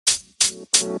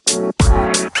Hey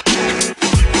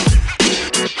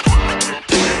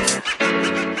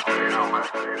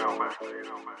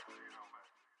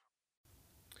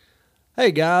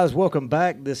guys, welcome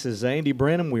back. This is Andy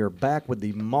Brennan. We are back with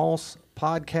the Moss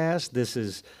Podcast. This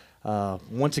is,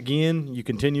 once again, you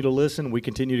continue to listen. We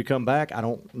continue to come back. I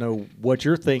don't know what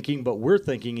you're thinking, but we're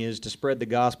thinking is to spread the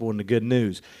gospel and the good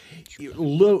news.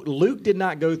 Luke did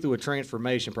not go through a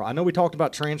transformation. I know we talked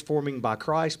about transforming by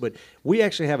Christ, but we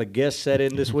actually have a guest set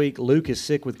in this week. Luke is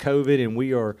sick with COVID, and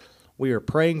we are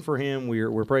praying for him.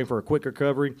 We're praying for a quick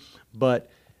recovery. But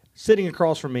sitting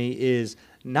across from me is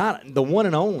not the one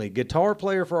and only guitar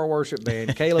player for our worship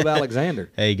band, Caleb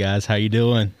Alexander. Hey guys, how you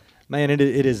doing? Man, it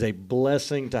is a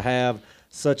blessing to have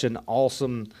such an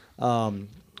awesome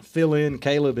fill-in.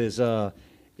 Caleb is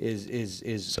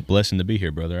It's a blessing to be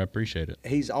here, brother. I appreciate it.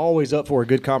 He's always up for a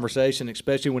good conversation,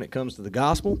 especially when it comes to the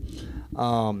gospel.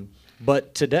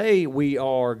 But today we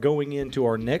are going into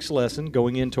our next lesson,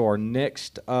 going into our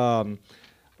next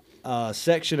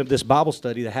section of this Bible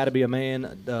study, the How to Be a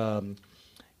Man,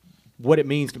 what it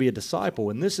means to be a disciple.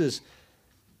 And this is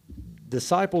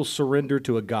disciples surrender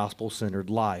to a gospel-centered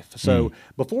life. So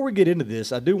before we get into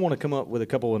this, I do want to come up with a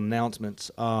couple of announcements.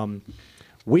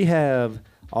 We have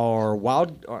our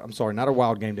not our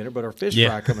wild game dinner, but our fish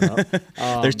fry coming up.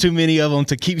 There's too many of them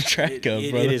to keep track of,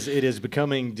 brother. It is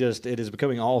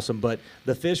becoming awesome. But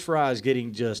the fish fry is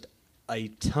getting just a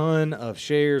ton of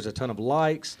shares, a ton of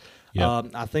likes. Yep.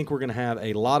 I think we're going to have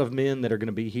a lot of men that are going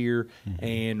to be here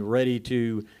and ready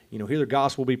to, hear the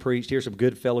gospel be preached, hear some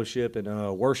good fellowship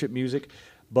and worship music.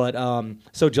 But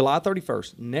so July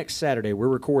 31st, next Saturday, we're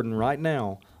recording right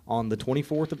now on the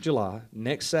 24th of July.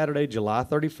 Next Saturday, July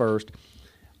 31st,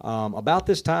 about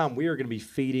this time, we are going to be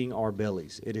feeding our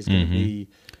bellies. It is going to be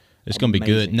It's going to be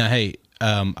good. Now, hey,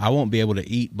 I won't be able to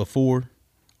eat before.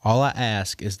 All I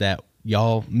ask is that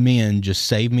y'all men just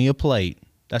save me a plate.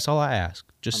 That's all I ask.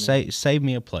 Just save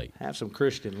me a plate. Have some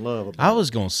Christian love. I was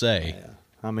going to say.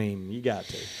 Yeah. You got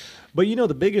to. But,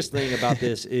 the biggest thing about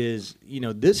this is,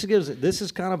 this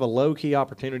is kind of a low-key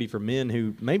opportunity for men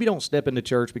who maybe don't step into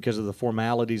church because of the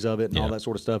formalities of it and all that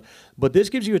sort of stuff. But this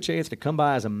gives you a chance to come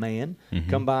by as a man,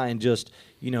 come by and just,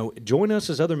 join us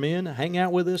as other men, hang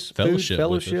out with us,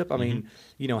 fellowship.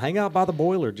 Hang out by the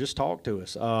boiler, just talk to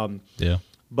us.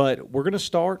 But we're going to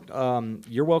start.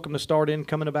 You're welcome to start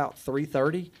coming about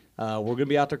 3:30. We're going to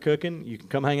be out there cooking. You can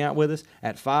come hang out with us.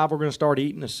 At 5, we're going to start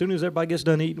eating. As soon as everybody gets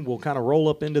done eating, we'll kind of roll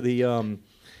up into the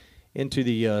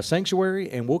sanctuary,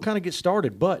 and we'll kind of get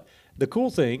started. But the cool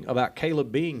thing about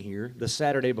Caleb being here the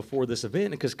Saturday before this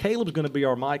event, because Caleb's going to be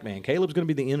our mic man. Caleb's going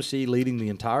to be the MC leading the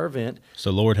entire event. So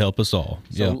Lord help us all.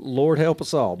 Lord help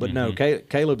us all. But no,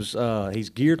 Caleb's he's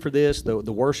geared for this. The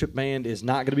worship band is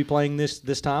not going to be playing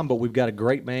this time, but we've got a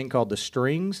great band called The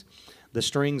Strings. The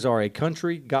Strings are a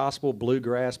country, gospel,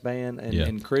 bluegrass band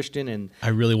and Christian. And I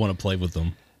really want to play with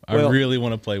them. I really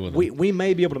want to play with them. We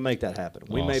may be able to make that happen.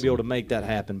 We may be able to make that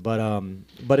happen. But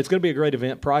it's going to be a great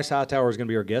event. Price Hightower is going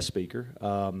to be our guest speaker.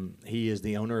 He is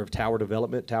the owner of Tower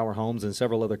Development, Tower Homes, and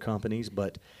several other companies.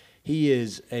 But he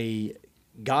is a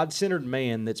God-centered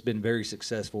man that's been very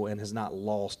successful and has not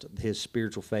lost his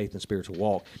spiritual faith and spiritual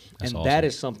walk. That's awesome. That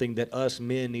is something that us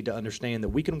men need to understand, that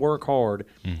we can work hard,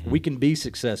 we can be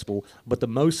successful, but the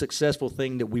most successful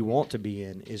thing that we want to be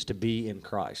in is to be in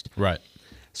Christ. Right.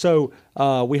 So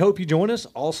we hope you join us.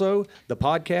 Also, the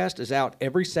podcast is out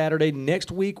every Saturday.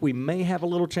 Next week, we may have a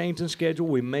little change in schedule.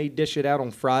 We may dish it out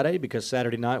on Friday because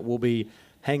Saturday night we'll be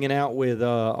hanging out with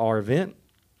our event.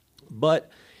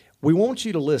 But we want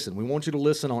you to listen. We want you to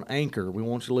listen on Anchor. We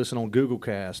want you to listen on Google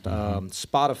Cast,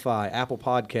 Spotify, Apple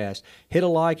Podcast. Hit a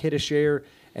like, hit a share.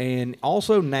 And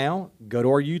also now, go to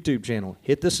our YouTube channel.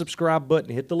 Hit the subscribe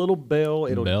button. Hit the little bell.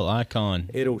 Bell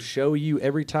icon. It'll show you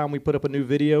every time we put up a new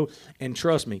video. And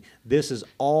trust me, this is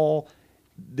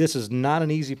not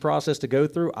an easy process to go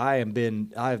through. I have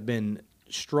been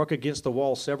struck against the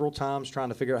wall several times trying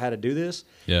to figure out how to do this.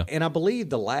 Yeah. And I believe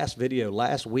the last video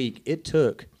last week, it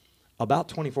took about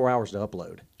 24 hours to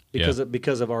upload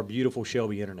because of our beautiful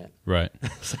Shelby internet. Right.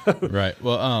 Right.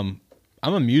 Well,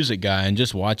 I'm a music guy, and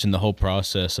just watching the whole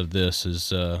process of this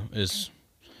is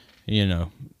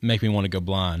make me want to go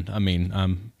blind.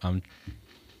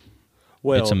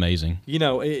 It's amazing.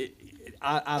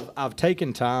 I've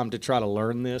taken time to try to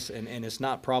learn this, and it's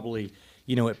not probably,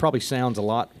 it probably sounds a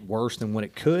lot worse than what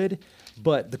it could.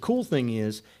 But the cool thing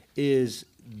is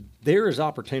there is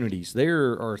opportunities.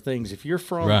 There are things. If you're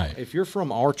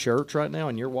from our church right now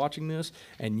and you're watching this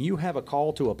and you have a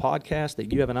call to a podcast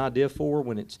that you have an idea for,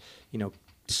 when it's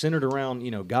centered around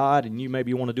God, and you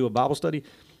maybe want to do a Bible study,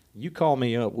 you call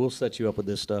me up. We'll set you up with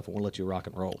this stuff and we'll let you rock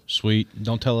and roll. Sweet.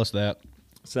 Don't tell us that.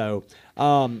 So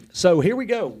here we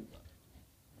go.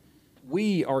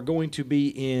 We are going to be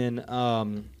in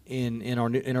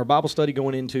our Bible study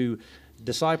going into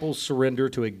disciples surrender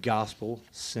to a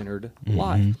gospel-centered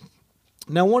life.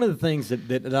 Now, one of the things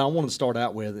that I want to start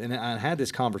out with, and I had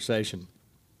this conversation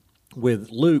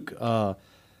with Luke, I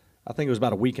think it was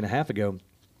about a week and a half ago.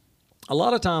 A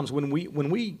lot of times when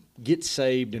we get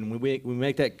saved and we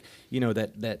make that,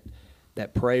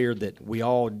 that prayer that we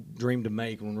all dream to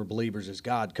make when we're believers is,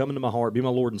 God, come into my heart, be my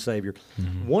Lord and Savior.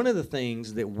 One of the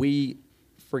things that we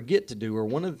forget to do, or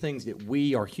one of the things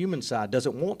that our human side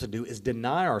doesn't want to do, is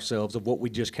deny ourselves of what we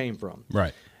just came from.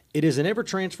 Right. It is an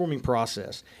ever-transforming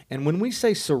process. And when we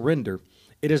say surrender,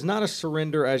 it is not a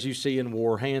surrender as you see in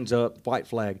war, hands up, white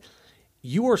flag.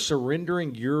 You are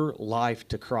surrendering your life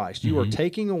to Christ. You are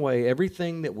taking away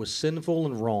everything that was sinful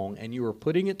and wrong, and you are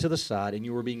putting it to the side, and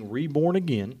you are being reborn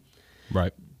again.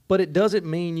 Right. But it doesn't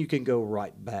mean you can go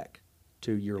right back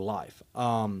to your life.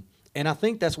 And I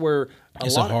think that's where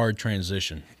it's a hard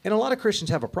transition. And a lot of Christians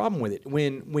have a problem with it.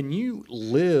 When you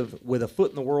live with a foot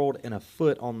in the world and a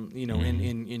foot on,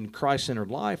 in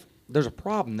Christ-centered life, there's a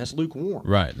problem. That's lukewarm.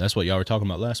 Right. That's what y'all were talking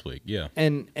about last week. Yeah.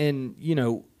 And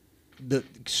the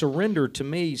surrender, to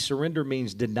me, surrender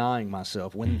means denying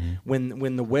myself. When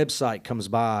the website comes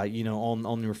by,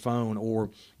 on your phone, or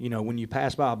when you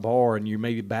pass by a bar and you're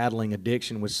maybe battling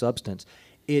addiction with substance,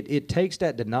 it takes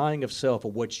that denying of self,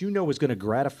 of what is going to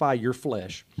gratify your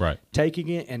flesh, right? Taking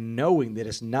it and knowing that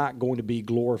it's not going to be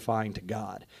glorifying to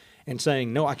God, and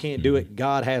saying, no, I can't do it.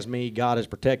 God has me. God is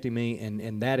protecting me,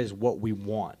 and that is what we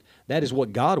want. That is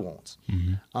what God wants.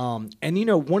 And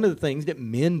one of the things that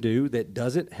men do that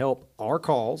doesn't help our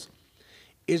cause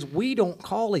is we don't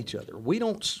call each other. We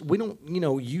don't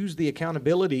use the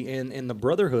accountability and the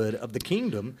brotherhood of the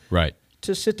kingdom, right,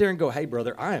 to sit there and go, hey,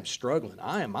 brother, I am struggling.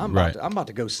 I'm about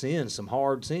to go sin some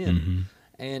hard sin,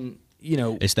 and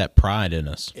it's that pride in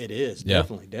us. It is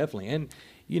definitely, and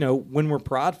when we're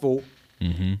prideful,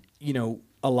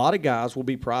 a lot of guys will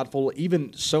be prideful,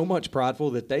 even so much prideful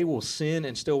that they will sin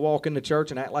and still walk into church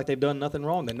and act like they've done nothing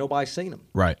wrong, that nobody's seen them.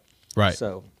 Right.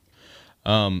 So,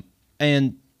 and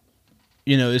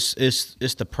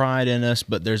it's the pride in us,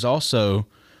 but there's also,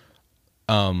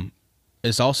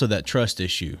 it's also that trust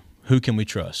issue. Who can we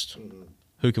trust?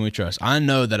 Who can we trust? I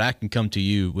know that I can come to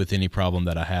you with any problem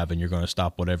that I have, and you're going to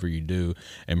stop whatever you do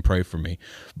and pray for me.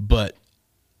 But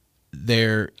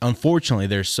unfortunately,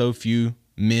 there's so few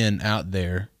men out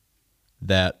there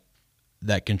that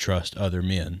can trust other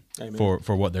men. Amen.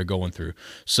 for what they're going through.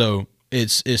 So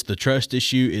it's the trust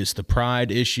issue, it's the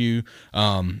pride issue.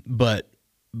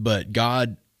 But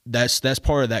God, that's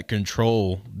part of that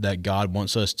control that God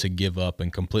wants us to give up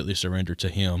and completely surrender to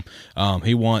Him.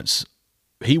 He wants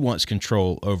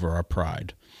control over our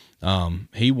pride.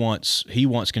 He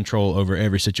wants control over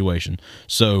every situation.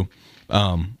 So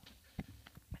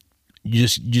you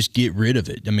just get rid of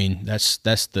it. I mean,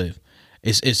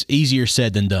 it's easier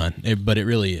said than done, but it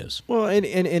really is. Well, and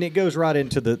it goes right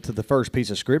into the first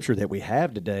piece of scripture that we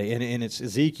have today, and it's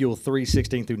Ezekiel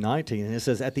 3:16 through 19, and it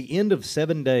says, "At the end of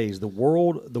 7 days, the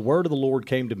word of the Lord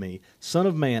came to me, Son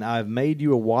of man, I have made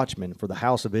you a watchman for the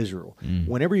house of Israel.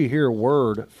 Whenever you hear a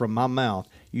word from my mouth,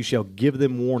 you shall give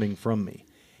them warning from me.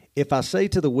 If I say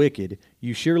to the wicked,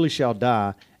 you surely shall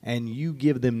die, and you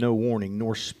give them no warning,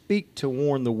 nor speak to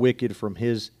warn the wicked from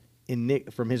his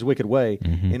wicked way,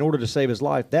 in order to save his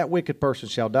life, that wicked person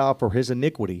shall die for his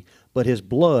iniquity, but his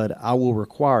blood I will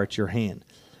require at your hand.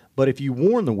 But if you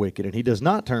warn the wicked, and he does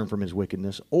not turn from his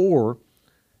wickedness, or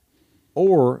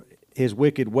his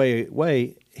wicked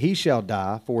way, he shall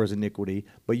die for his iniquity,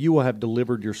 but you will have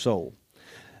delivered your soul."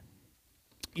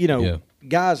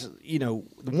 Guys,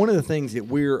 one of the things that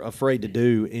we're afraid to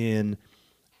do in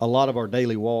a lot of our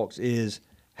daily walks is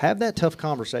have that tough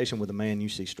conversation with a man you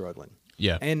see struggling.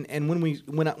 Yeah. And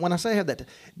when I say have that,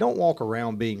 don't walk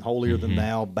around being holier than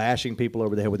thou, bashing people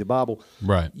over the head with the Bible.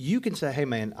 Right. You can say, "Hey,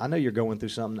 man, I know you're going through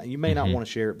something. You may not want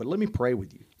to share it, but let me pray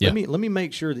with you. Yeah. Let me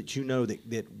make sure that you know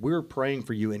that we're praying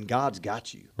for you and God's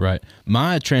got you." Right.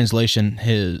 My translation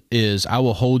is I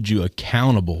will hold you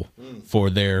accountable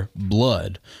for their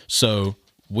blood. So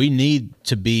we need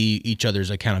to be each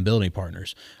other's accountability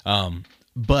partners.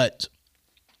 But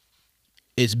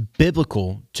it's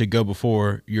biblical to go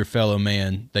before your fellow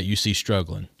man that you see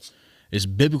struggling. It's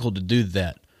biblical to do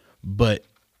that, but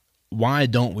why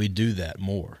don't we do that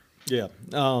more? Yeah.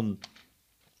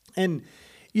 And,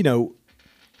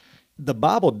 the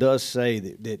Bible does say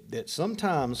that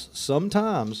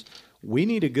sometimes we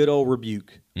need a good old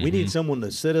rebuke. We need someone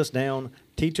to sit us down,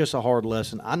 teach us a hard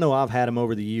lesson. I know I've had them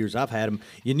over the years. I've had them,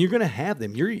 and you're going to have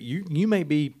them. You may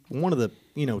be one of the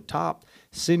top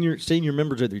senior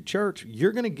members of the church,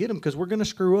 you're going to get them because we're going to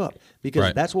screw up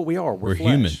because that's what we are. We're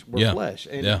flesh. Human. We're flesh.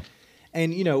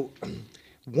 And you know,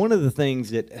 one of the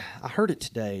things that I heard it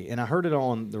today, and I heard it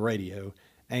on the radio,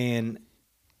 and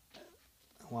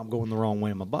I'm going the wrong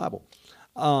way in my Bible.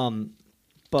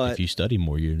 But if you study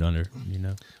more, you're under,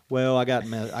 Well, I got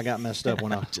messed up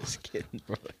when I just kidding,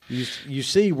 bro. You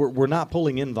see, we're not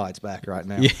pulling invites back right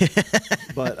now. Yeah.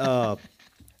 But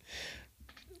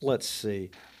let's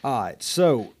see. All right,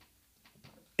 so,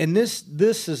 and this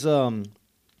is in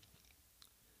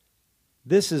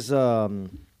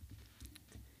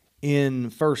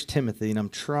 1 Timothy, and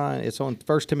it's on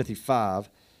 1 Timothy 5,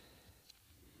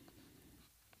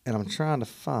 and I'm trying to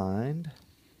find.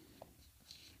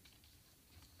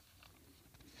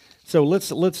 So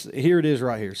let's here it is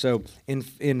right here. So in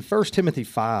 1 Timothy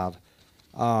 5,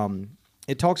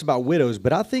 it talks about widows,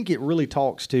 but I think it really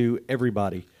talks to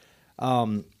everybody.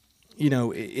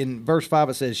 In verse 5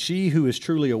 it says, "She who is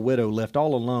truly a widow, left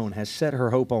all alone, has set her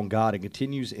hope on God and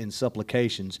continues in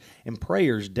supplications and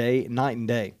prayers night and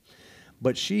day.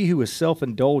 But she who is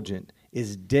self-indulgent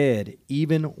is dead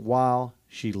even while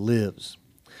she lives."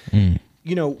 When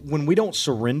we don't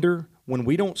surrender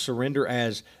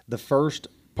as the first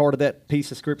part of that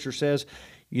piece of scripture says,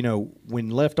 when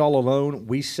left all alone,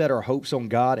 we set our hopes on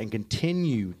God and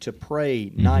continue to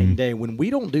pray night and day. When we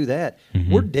don't do that,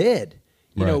 we're dead.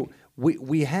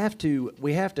 We have to,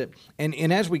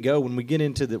 and as we go, when we get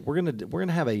into we're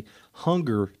gonna have a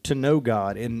hunger to know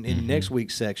God in next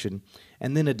week's section,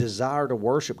 and then a desire to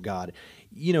worship God.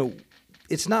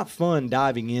 It's not fun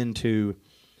diving into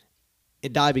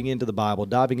the Bible,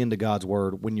 diving into God's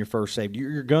Word when you're first saved.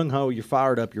 You're gung ho, you're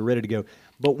fired up, you're ready to go.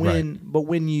 But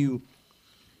when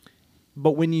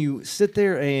you sit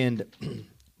there and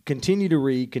continue to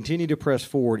read, continue to press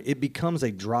forward, it becomes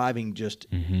a driving just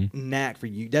knack for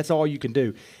you. That's all you can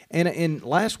do. And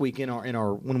last week in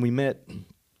our when we met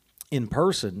in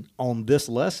person on this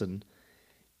lesson,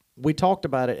 we talked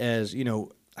about it as,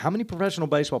 how many professional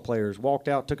baseball players walked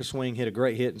out, took a swing, hit a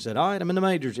great hit, and said, "All right, I'm in the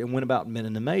majors," and went about and been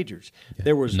in the majors? Yeah,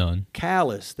 there was none.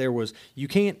 Callus. There was you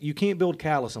can't build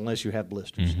callus unless you have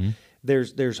blisters.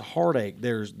 There's heartache.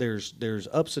 There's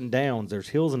ups and downs. There's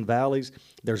hills and valleys.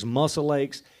 There's muscle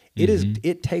aches.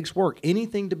 It takes work.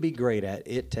 Anything to be great at,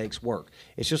 it takes work.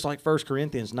 It's just like 1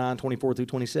 Corinthians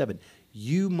 9:24-27.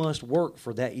 You must work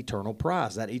for that eternal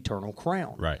prize, that eternal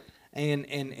crown. Right.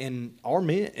 And our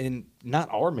men, and not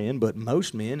our men, but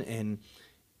most men, and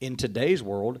in today's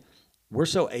world, we're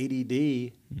so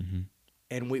ADD,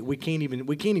 and we can't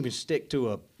even stick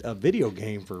to a video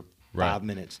game for 5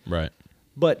 minutes. Right.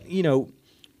 But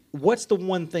what's the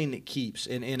one thing that keeps?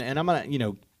 And I'm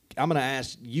gonna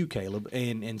ask you, Caleb,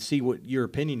 and see what your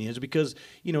opinion is, because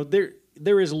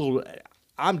there is a little.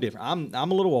 I'm different.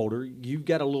 I'm a little older. You've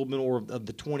got a little bit more of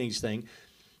the 20s thing.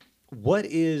 What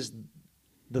is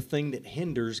the thing that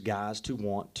hinders guys to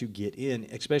want to get in,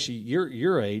 especially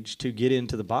your age, to get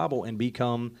into the Bible and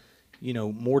become,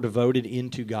 more devoted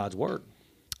into God's Word?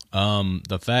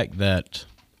 The fact that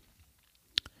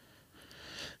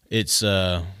it's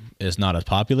not as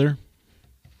popular.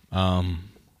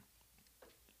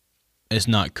 It's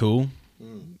not cool.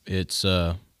 It's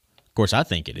of course I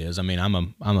think it is. I mean, I'm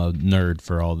a nerd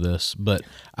for all this, but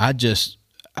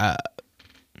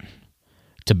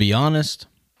to be honest,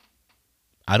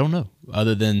 I don't know.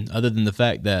 Other than the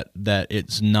fact that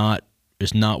it's not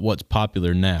what's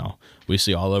popular now. We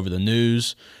see all over the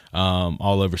news,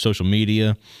 all over social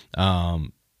media.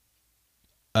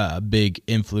 Big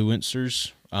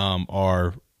influencers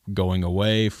are going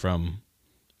away from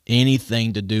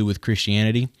anything to do with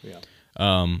Christianity. Yeah.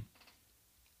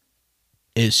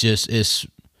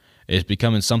 It's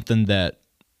becoming something that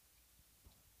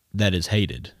is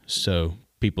hated. So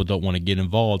people don't want to get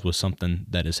involved with something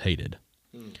that is hated.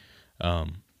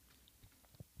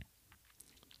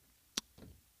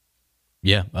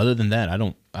 Yeah. Other than that, I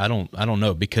don't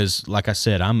know, because like I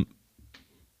said,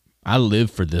 I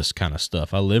live for this kind of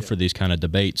stuff. I live for these kind of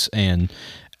debates, and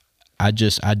I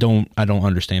don't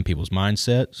understand people's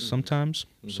mindsets sometimes.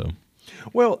 So,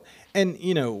 well, and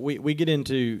we get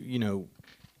into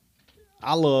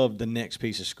I love the next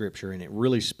piece of scripture, and it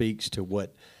really speaks to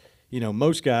what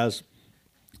most guys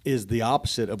is the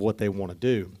opposite of what they want to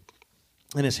do.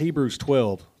 And it's Hebrews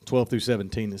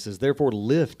 12:12-17. It says, "Therefore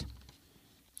lift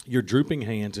your drooping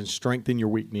hands and strengthen your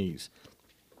weak knees,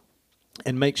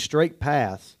 and make straight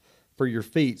paths for your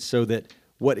feet, so that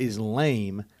what is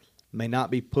lame may not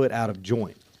be put out of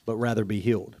joint, but rather be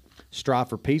healed. Strive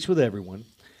for peace with everyone,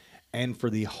 and for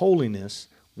the holiness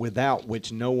without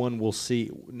which no one will see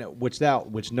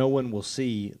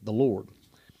the Lord."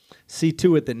 See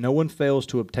to it that no one fails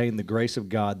to obtain the grace of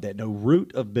God, that no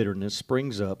root of bitterness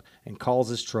springs up and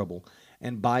causes trouble,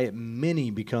 and by it many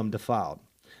become defiled,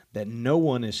 that no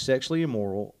one is sexually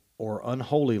immoral or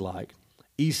unholy like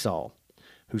Esau,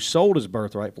 who sold his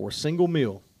birthright for a single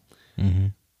meal. Mm-hmm.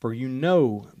 For you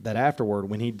know that afterward,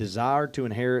 when he desired to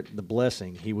inherit the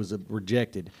blessing, he was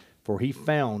rejected, for he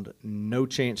found no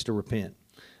chance to repent,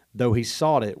 though he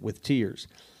sought it with tears.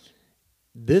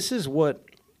 This is what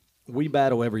we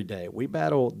battle every day. We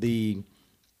battle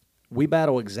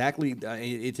exactly.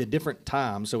 It's a different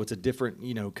time, so it's a different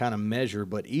kind of measure.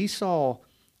 But Esau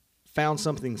found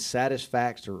something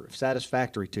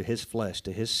satisfactory to his flesh,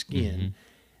 to his skin, Mm-hmm.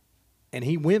 and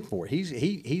he went for it.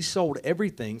 He sold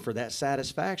everything for that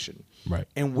satisfaction. Right.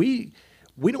 And we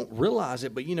don't realize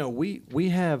it, but we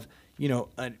have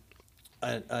an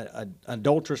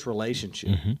adulterous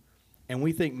relationship. Mm-hmm. And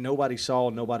we think nobody saw,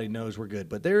 nobody knows we're good.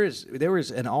 But there is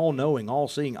an all-knowing,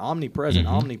 all-seeing, omnipresent,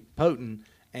 Mm-hmm. omnipotent,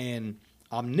 and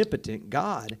omnipotent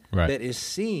God Right. that is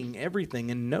seeing everything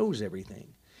and knows everything.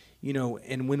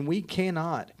 And when we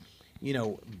cannot,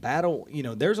 battle,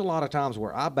 there's a lot of times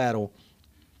where I battle.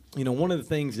 One of the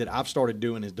things that I've started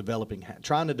doing is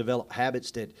trying to develop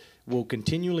habits that will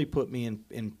continually put me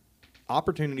in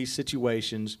opportunities,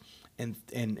 situations, and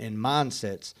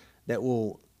mindsets that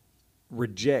will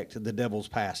reject the devil's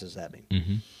passes at me.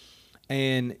 Mm-hmm.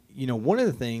 And, one of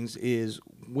the things is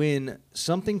when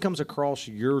something comes across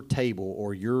your table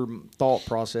or your thought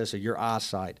process or your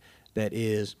eyesight that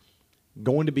is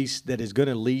going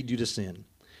to lead you to sin,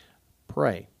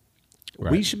 pray.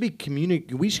 Right. We should be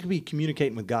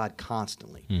communicating with God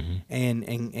constantly. Mm-hmm.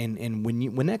 And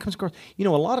when that comes across, a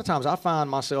lot of times I find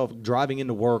myself driving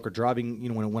into work or driving,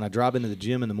 when I drive into the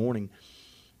gym in the morning,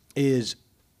 is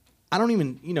I don't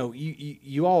even,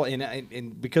 you all,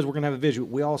 and because we're going to have a visual,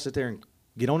 we all sit there and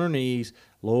get on our knees.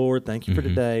 Lord, thank you for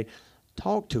today.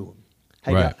 Talk to him.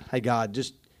 Hey, Right. God,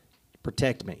 just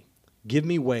protect me. Give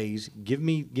me ways, give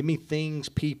me things,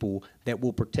 people that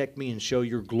will protect me and show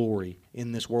your glory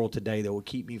in this world today that will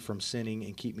keep me from sinning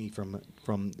and keep me from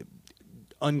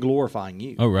unglorifying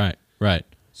you. Oh, right. Right.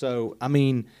 So,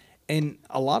 and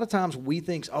a lot of times we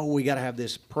think, we got to have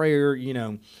this prayer, You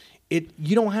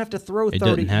don't have to throw 30. It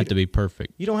doesn't have to be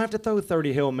perfect. You don't have to throw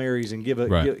 30 Hail Marys and give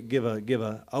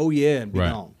a oh yeah and be Right.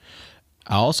 gone.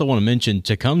 I also want to mention,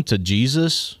 to come to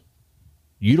Jesus,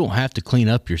 you don't have to clean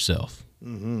up yourself.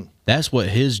 Mm-hmm. That's what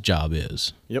his job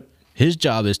is. Yep. His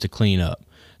job is to clean up.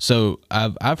 So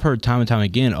I've heard time and time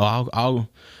again, I'll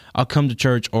come to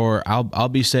church, or I'll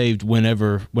be saved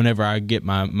whenever I get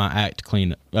my act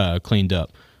cleaned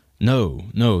up.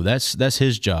 No, that's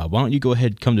his job. Why don't you go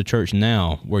ahead and come to church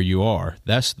now where you are?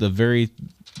 That's the very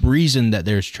reason that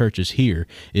there's churches here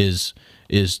is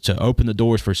to open the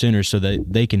doors for sinners so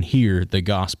that they can hear the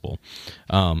gospel.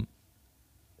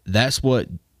 That's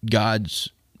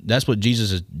what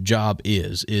Jesus' job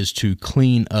is to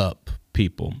clean up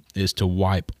people, is to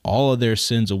wipe all of their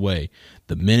sins away.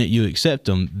 The minute you accept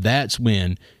them, that's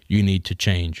when you need to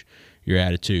change your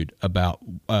attitude about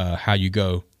how you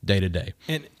go day to day.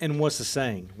 And what's the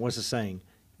saying?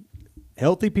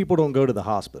 Healthy people don't go to the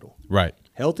hospital. Right.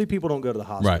 Healthy people don't go to the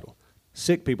hospital. Right.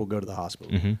 Sick people go to the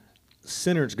hospital. Mm-hmm.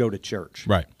 Sinners go to church.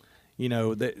 Right. We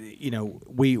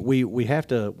have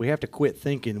to quit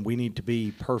thinking we need to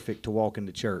be perfect to walk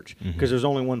into church, because there's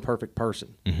only one perfect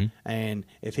person. Mm-hmm. And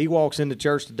if he walks into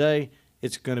church today,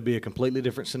 it's going to be a completely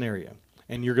different scenario,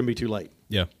 and you're going to be too late.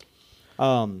 Yeah.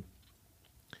 I'm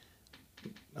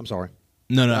sorry.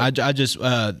 No. I just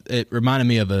it reminded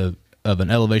me of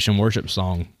an Elevation Worship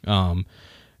song.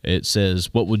 It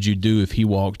says, "What would you do if he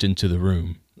walked into the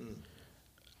room?"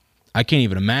 I can't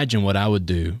even imagine what I would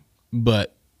do,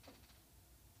 but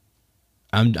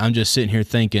I'm just sitting here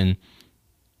thinking,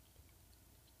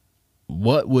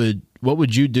 what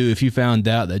would you do if you found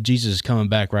out that Jesus is coming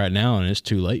back right now and it's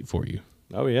too late for you?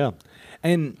 Oh yeah,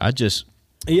 and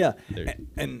yeah,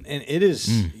 and it is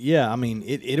yeah. I mean,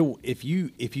 it'll if you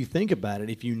think about it,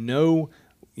 if you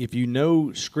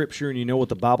know Scripture and you know what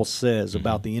the Bible says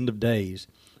about the end of days,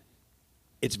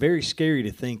 it's very scary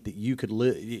to think that you could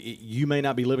live. You may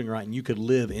not be living right, and you could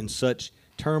live in such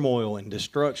turmoil and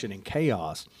destruction and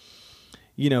chaos.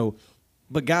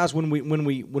 But guys, when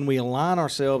we align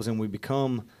ourselves and we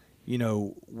become,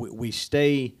 we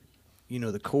stay,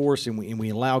 the course, and we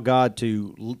allow God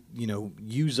to,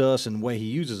 use us in the way He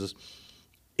uses us.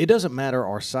 It doesn't matter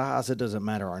our size. It doesn't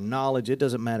matter our knowledge. It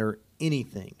doesn't matter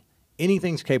anything.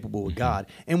 Anything's capable with God.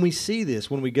 And we see this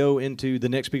when we go into the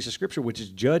next piece of Scripture, which is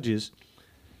Judges,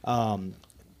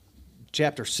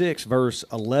 chapter 6, verse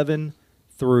 11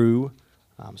 through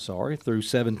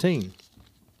 17.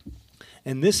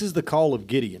 And this is the call of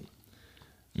Gideon.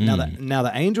 Now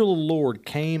the angel of the Lord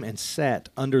came and sat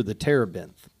under the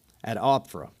terebinth at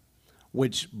Ophrah,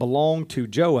 which belonged to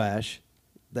Joash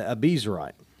the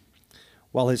Abiezrite,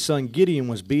 while his son Gideon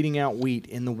was beating out wheat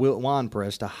in the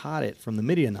winepress to hide it from the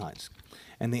Midianites.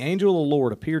 And the angel of the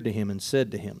Lord appeared to him and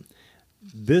said to him,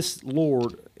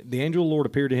 the angel of the Lord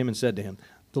appeared to him and said to him,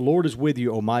 "The Lord is with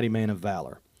you, O mighty man of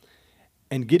valor."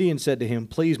 And Gideon said to him,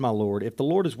 "Please, my Lord, if the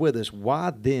Lord is with us,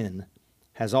 why then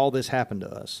has all this happened to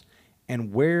us?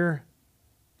 And where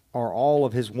are all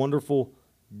of his wonderful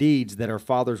deeds that our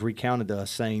fathers recounted to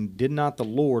us, saying, Did not the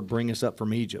Lord bring us up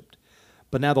from Egypt?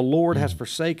 But now the Lord has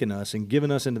forsaken us and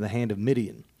given us into the hand of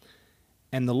Midian."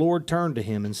 And the Lord turned to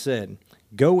him and said,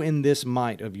 "Go in this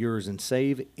might of yours and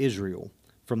save Israel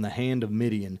from the hand of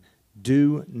Midian.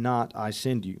 Do not I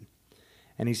send you?"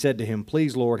 And he said to him,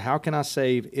 "Please, Lord, how can I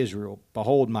save Israel?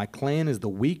 Behold, my clan is the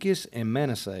weakest in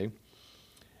Manasseh,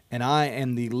 and I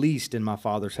am the least in my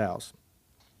father's house."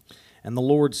 And the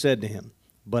Lord said to him,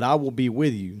 "But I will be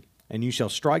with you, and you shall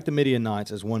strike the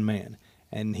Midianites as one man."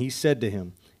 And he said to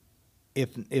him,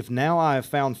 If now I have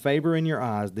found favor in your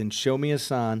eyes, then show me a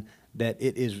sign that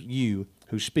it is you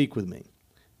who speak with me.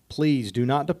 Please do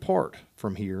not depart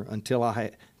from here until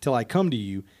I come to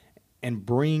you and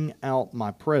bring out my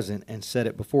present and set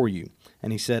it before you."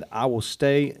 And he said, "I will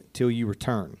stay till you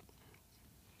return."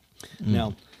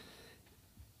 Now,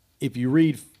 if you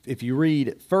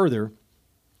read further,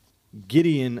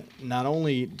 Gideon not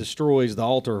only destroys the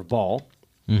altar of Baal,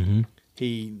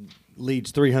 he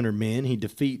leads 300 men. He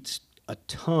defeats a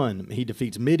ton. He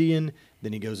defeats Midian.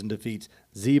 Then he goes and defeats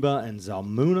Zebah and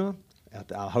Zalmunna.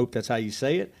 I hope that's how you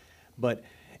say it. But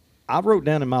I wrote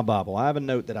down in my Bible, I have a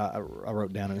note that I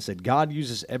wrote down, and it said, "God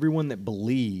uses everyone that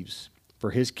believes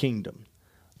for his kingdom.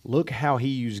 Look how he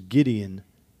used Gideon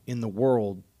in the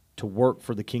world to work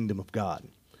for the kingdom of God."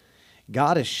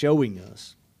 God is showing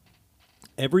us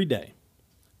every day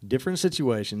different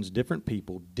situations, different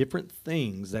people, different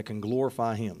things that can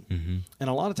glorify him. And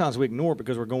a lot of times we ignore it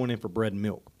because we're going in for bread and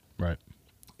milk. Right.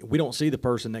 We don't see the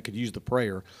person that could use the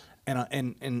prayer.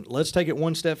 And let's take it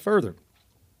one step further.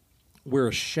 We're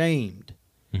ashamed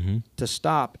to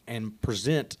stop and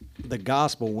present the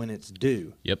gospel when it's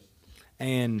due. Yep.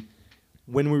 And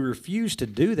when we refuse to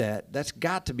do that, that's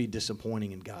got to be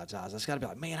disappointing in God's eyes. That's got to be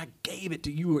like, man, I gave it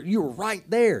to you. You were right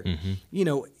there. You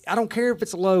know, I don't care if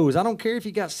it's Lowe's. I don't care if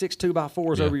you got 6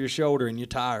 2x4s over your shoulder and you're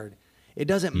tired. It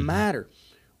doesn't matter.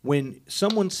 When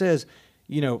someone says,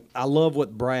 you know, I love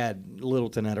what Brad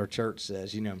Littleton at our church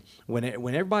says, you know, when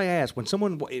everybody asks, when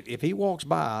someone, if he walks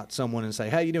by someone and say,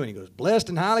 "How you doing?" He goes, "Blessed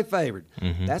and highly favored."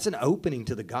 That's an opening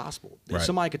to the gospel. Right.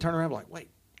 Somebody could turn around and be like, "Wait,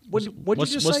 what did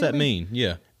you just say?" What's that mean?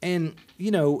 Yeah. And,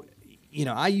 you know,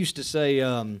 I used to say,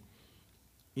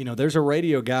 you know, there's a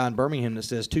radio guy in Birmingham that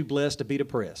says, "Too blessed to be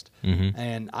depressed."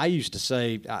 And I used to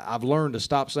say, I've learned to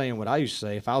stop saying what I used to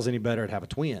say. If I was any better, I'd have a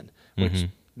twin, which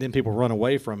then people run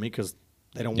away from me because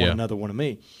they don't want another one of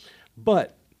me.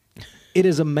 But it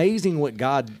is amazing what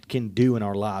God can do in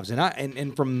our lives.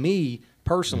 And from me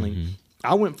personally,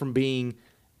 I went from being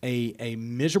a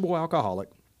miserable alcoholic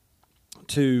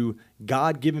to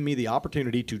God giving me the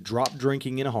opportunity to drop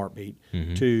drinking in a heartbeat,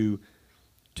 to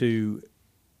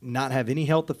not have any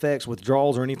health effects,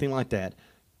 withdrawals, or anything like that.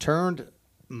 Turned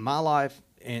my life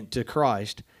to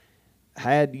Christ.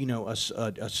 Had, you know, a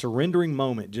surrendering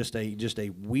moment, just a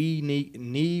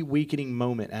knee weakening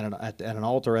moment at an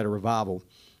altar at a revival,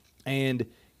 and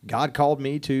God called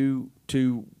me to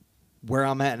where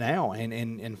I'm at now,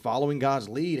 and following God's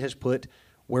lead has put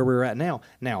where we're at now.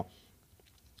 Now,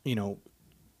 you know,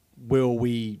 will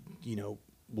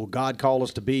God call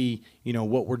us to be, you know,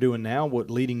 what we're doing now, what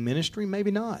leading ministry?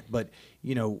 Maybe not, but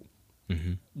you know,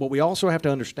 but we also have to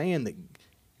understand that,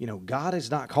 you know, God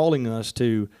is not calling us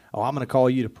to, I'm going to call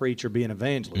you to preach or be an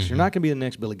evangelist. You're not going to be the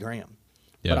next Billy Graham.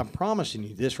 But I'm promising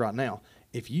you this right now.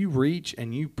 If you reach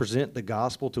and you present the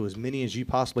gospel to as many as you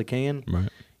possibly can,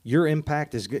 your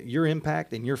impact is good. Your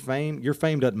impact and your fame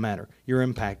doesn't matter. Your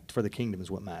impact for the kingdom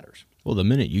is what matters. Well, the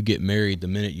minute you get married, the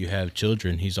minute you have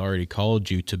children, he's already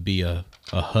called you to be a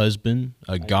husband,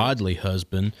 a godly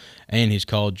husband, and he's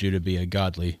called you to be a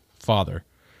godly father.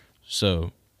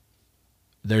 So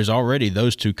there's already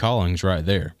those two callings right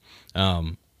there.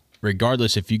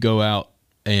 Regardless if you go out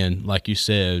and, like you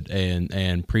said,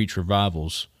 and preach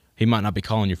revivals, he might not be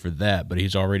calling you for that, but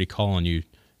he's already calling you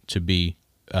to be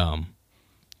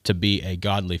a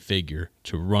godly figure,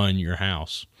 to run your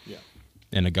house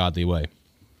in a godly way.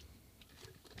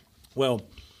 Well,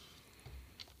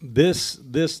 this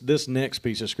next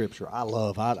piece of scripture I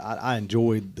love. I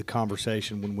enjoyed the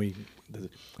conversation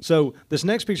so this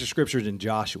next piece of scripture is in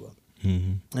Joshua.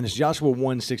 And it's Joshua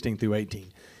 1:16 through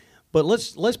 18. But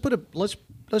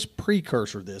let's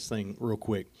precursor this thing real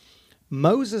quick.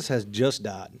 Moses has just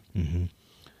died. Mm-hmm.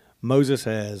 Moses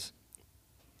has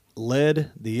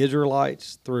led the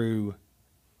Israelites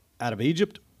out of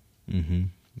Egypt, Mm-hmm.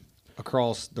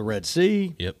 across the Red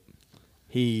Sea. Yep.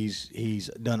 He's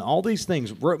done all these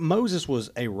things. Moses was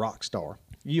a rock star.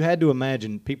 You had to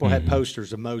imagine people had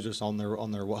posters of Moses on their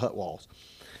hut walls.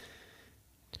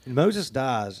 And Moses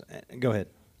dies. Go ahead.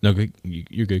 No,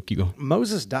 you're good. Keep going.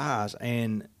 Moses dies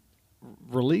and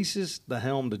releases the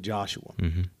helm to Joshua.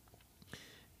 Mm-hmm.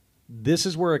 This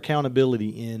is where accountability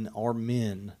in our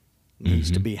men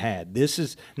needs to be had. This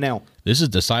is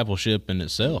discipleship in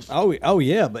itself. Oh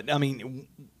yeah, but I mean,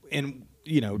 and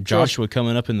Joshua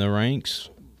coming up in the ranks.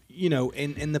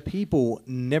 And the people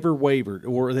never wavered,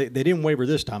 or they didn't waver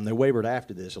this time. They wavered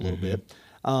after this a little bit.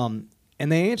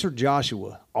 And they answered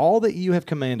Joshua, "All that you have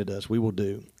commanded us, we will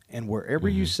do, and wherever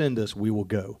you send us, we will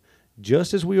go.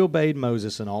 Just as we obeyed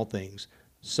Moses in all things,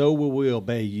 so will we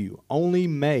obey you. Only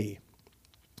may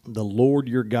the Lord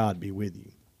your God be with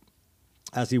you,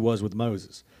 as he was with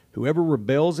Moses. Whoever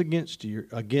rebels against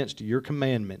your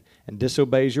commandment and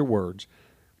disobeys your words,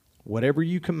 whatever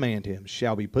you command him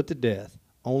shall be put to death.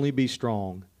 Only be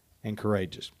strong and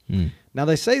courageous." Now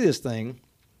they say this thing,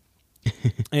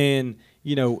 and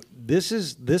this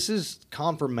is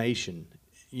confirmation.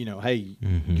 Hey,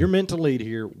 you're meant to lead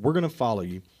here. We're going to follow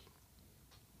you.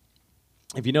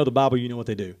 If you know the Bible, you know what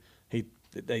they do.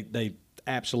 They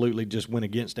absolutely just went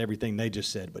against everything they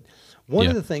just said. But one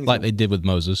of the things, like they did with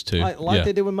Moses too, like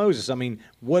they did with Moses. I mean,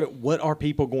 what are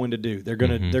people going to do? They're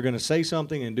gonna say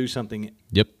something and do something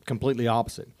completely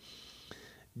opposite.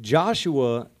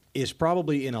 Joshua is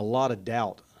probably in a lot of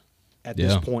doubt at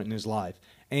this point in his life.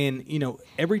 And,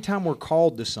 every time we're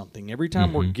called to something, every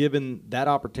time we're given that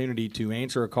opportunity to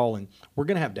answer a calling, we're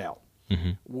going to have doubt.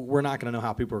 We're not going to know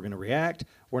how people are going to react.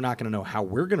 We're not going to know how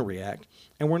we're going to react.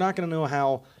 And we're not going to know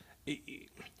how,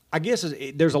 I guess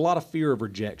there's a lot of fear of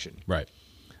rejection. Right.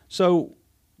 So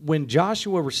when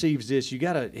Joshua receives this, he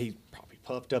probably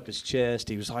puffed up his chest.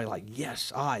 He was like,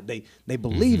 yes, they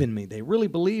believe in me. They really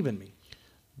believe in me.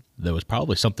 There was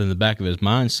probably something in the back of his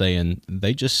mind saying,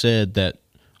 they just said that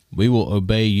we will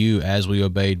obey you as we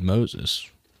obeyed Moses.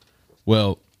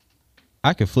 Well,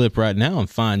 I could flip right now and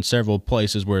find several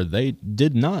places where they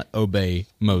did not obey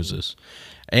Moses.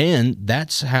 And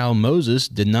that's how Moses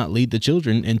did not lead the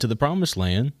children into the promised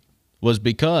land, was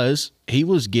because he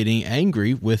was getting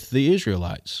angry with the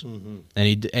Israelites.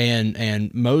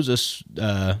 And Moses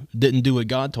didn't do what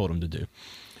God told him to do.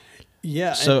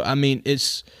 Yeah. So I mean,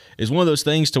 it's one of those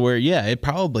things to where it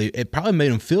probably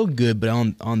made him feel good, but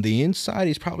on the inside,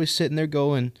 he's probably sitting there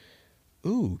going,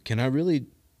 "Ooh, can I really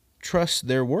trust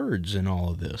their words in all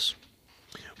of this?"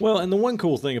 Well, and the one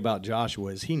cool thing about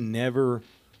Joshua is he never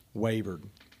wavered.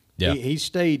 Yeah. He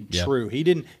stayed true. He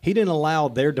didn't allow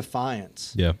their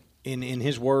defiance. Yeah. In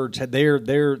his words, had their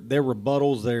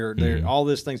rebuttals, their all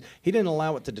these things. He didn't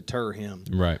allow it to deter him.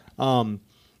 Right.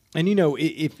 And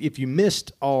if you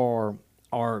missed our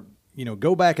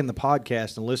go back in the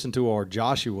podcast and listen to our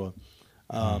Joshua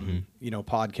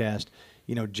podcast.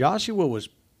 Joshua was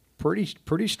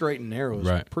pretty straight and narrow. It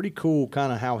was pretty cool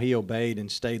kind of how he obeyed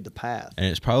and stayed the path. And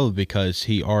it's probably because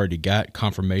he already got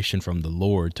confirmation from the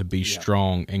Lord to be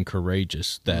strong and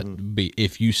courageous, that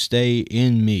if you stay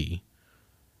in me,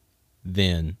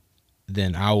 then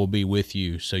I will be with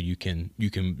you, so you can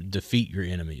defeat your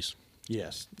enemies.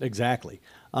 Yes, exactly.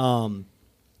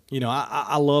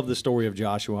 I love the story of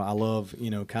Joshua. I love,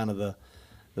 kind of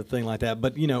the thing like that.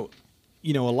 But, a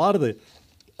lot of the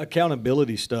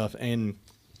accountability stuff and,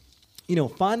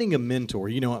 finding a mentor.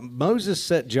 Moses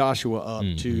set Joshua up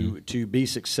to be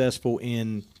successful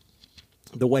in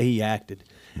the way he acted.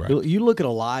 Right. You look at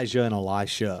Elijah and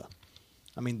Elisha.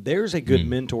 I mean, there's a good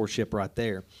mentorship right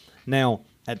there. Now,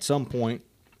 at some point,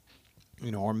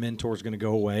 our mentor is going to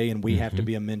go away, and we have to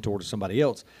be a mentor to somebody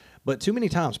else. But too many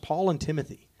times, Paul and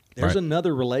Timothy, there's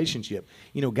another relationship.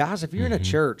 Guys, if you're in a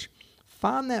church,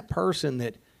 find that person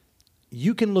that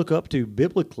you can look up to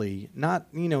biblically.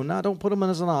 Not don't put them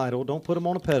as an idol, don't put them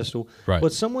on a pedestal,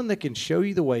 but someone that can show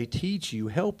you the way, teach you,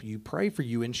 help you, pray for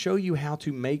you, and show you how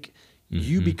to make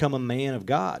you become a man of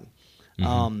God.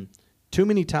 Too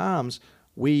many times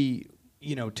the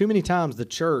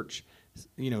church,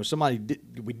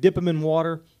 we dip them in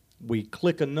water, we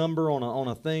click a number on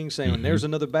a thing saying there's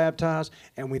another baptized,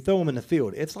 and we throw them in the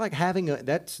field. It's like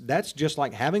that's just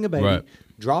like having a baby,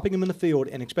 dropping them in the field,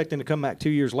 and expecting to come back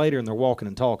 2 years later and they're walking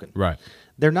and talking. Right.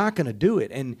 They're not going to do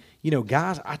it. And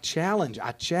guys, I challenge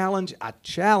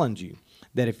you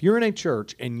that if you're in a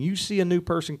church and you see a new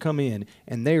person come in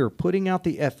and they are putting out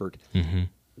the effort,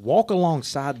 walk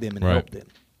alongside them and Right. help them.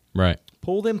 Right.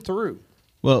 Pull them through.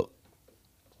 Well,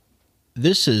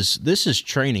 this is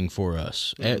training for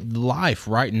us. Life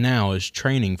right now is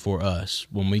training for us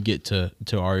when we get to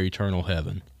our eternal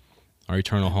heaven, our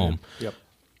eternal home. Yep.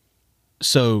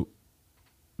 So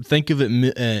think of it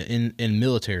in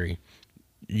military.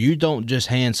 You don't just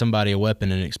hand somebody a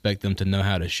weapon and expect them to know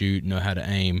how to shoot, know how to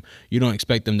aim. You don't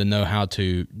expect them to know how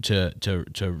to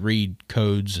read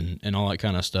codes and all that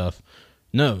kind of stuff.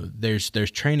 No, there's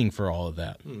training for all of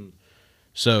that.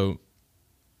 So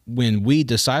when we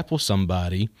disciple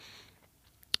somebody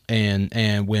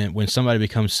and when somebody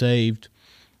becomes saved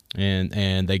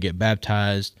and they get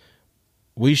baptized,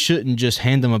 we shouldn't just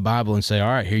hand them a Bible and say,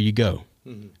 all right, here you go,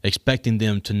 expecting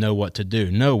them to know what to do.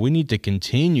 No, we need to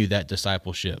continue that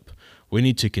discipleship. We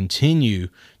need to continue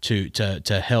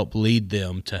to help lead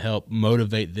them, to help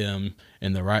motivate them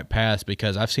in the right path,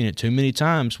 because I've seen it too many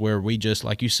times where we just,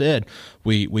 like you said,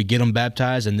 we get them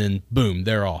baptized and then boom,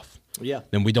 they're off. Yeah.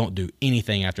 Then we don't do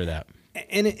anything after that.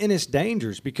 And it's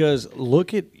dangerous because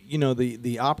look at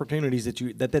the opportunities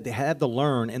that they have to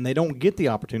learn, and they don't get the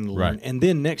opportunity to learn. Right. And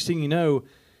then next thing you know,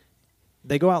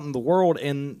 they go out in the world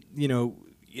and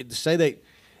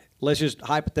let's just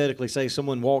hypothetically say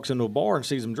someone walks into a bar and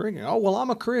sees them drinking. Oh, well,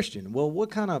 I'm a Christian. Well, what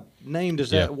kind of name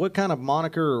does that? Yeah. What kind of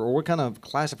moniker or what kind of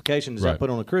classification does Right. that put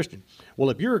on a Christian?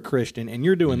 Well, if you're a Christian and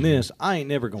you're doing this, I ain't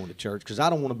never going to church because I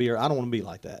don't want to be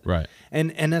like that. Right.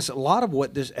 And that's a lot of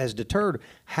what this has deterred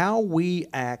how we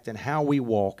act and how we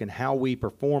walk and how we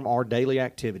perform our daily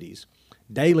activities,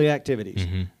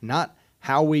 not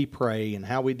how we pray and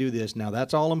how we do this. Now,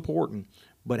 that's all important,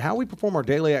 but how we perform our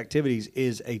daily activities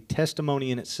is a testimony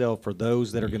in itself for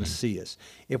those that are going to see us.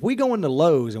 If we go into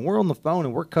Lowe's and we're on the phone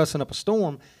and we're cussing up a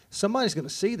storm, somebody's going to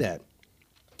see that.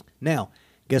 Now,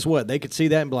 guess what? They could see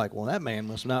that and be like, well, that man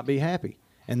must not be happy.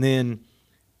 And then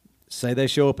say they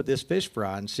show up at this fish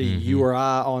fry and see you or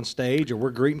I on stage, or we're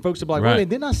greeting folks, to be like, Right. wait,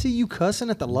 didn't I see you cussing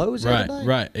at the Lowe's the other day?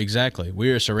 Right, exactly. We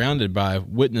are surrounded by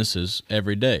witnesses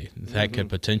every day that could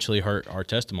potentially hurt our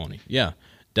testimony. Yeah,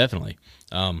 definitely.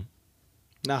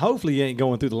 Now, hopefully, you ain't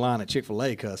going through the line at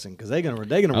Chick-fil-A cussing, because they're gonna.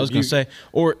 I was going to say,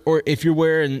 or if you're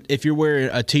wearing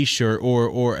a T-shirt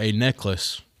or a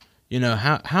necklace,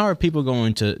 how are people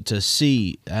going to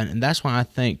see? And that's why I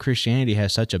think Christianity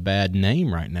has such a bad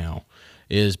name right now,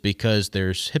 is because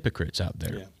there's hypocrites out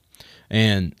there. Yeah.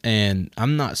 And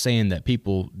I'm not saying that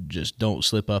people just don't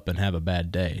slip up and have a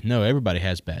bad day. No, everybody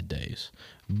has bad days,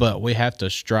 but we have to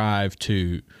strive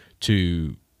to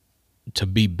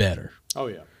be better. Oh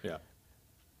yeah, yeah.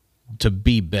 To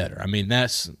be better. I mean,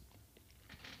 that's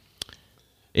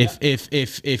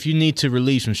if you need to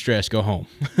relieve some stress, go home.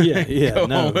 Yeah, yeah. Go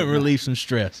home and relieve some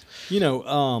stress.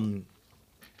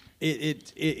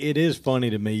 It is funny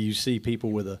to me. You see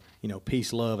people with a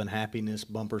peace, love, and happiness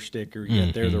bumper sticker.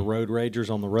 Yet they're the road ragers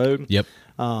on the road. Yep.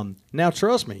 Now,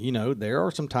 trust me. There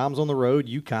are some times on the road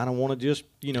you kind of want to just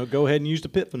go ahead and use the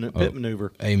pit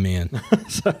maneuver. Amen.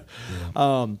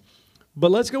 But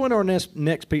let's go into our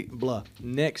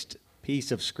next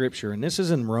piece of scripture, and this is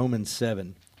in Romans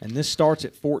 7, and this starts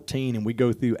at 14, and we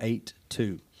go through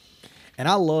 8:2. And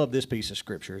I love this piece of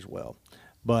scripture as well.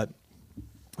 But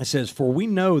it says, "For we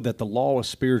know that the law is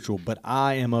spiritual, but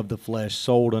I am of the flesh,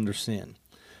 sold under sin.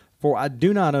 For I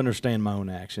do not understand my own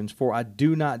actions, for I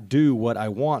do not do what I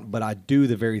want, but I do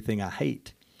the very thing I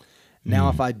hate. Now,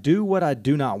 if I do what I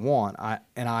do not want,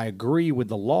 and I agree with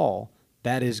the law,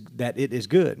 that it is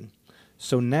good.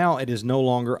 So now it is no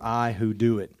longer I who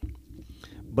do it,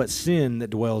 but sin that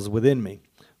dwells within me.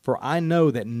 For I know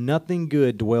that nothing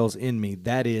good dwells in me,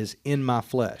 that is, in my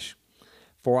flesh.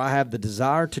 For I have the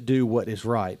desire to do what is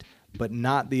right, but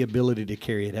not the ability to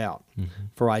carry it out.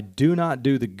 For I do not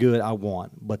do the good I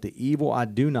want, but the evil I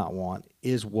do not want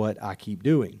is what I keep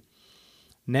doing.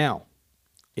 Now,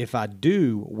 if I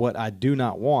do what I do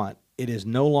not want, it is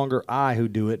no longer I who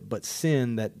do it, but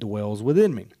sin that dwells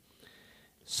within me.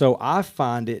 So I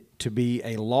find it to be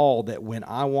a law that when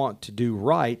I want to do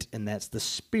right, and that's the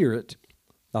Spirit,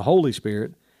 the Holy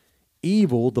Spirit,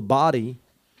 evil, the body,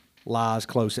 lies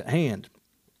close at hand.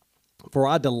 For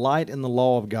I delight in the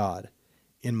law of God,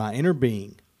 in my inner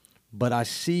being, but I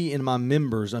see in my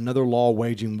members another law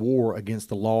waging war against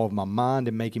the law of my mind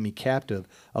and making me captive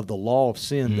of the law of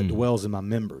sin that dwells in my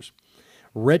members.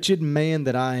 Wretched man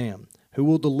that I am, who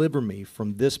will deliver me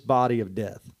from this body of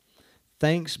death?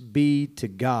 Thanks be to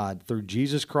God through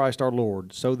Jesus Christ our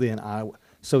Lord. So then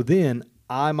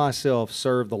I myself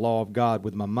serve the law of God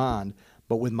with my mind,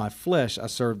 but with my flesh I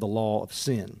serve the law of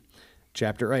sin."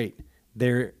 Chapter 8.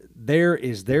 There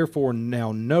is therefore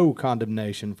now no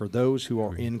condemnation for those who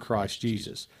are in Christ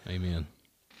Jesus. Amen.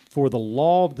 For the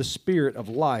law of the Spirit of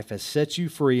life has set you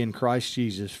free in Christ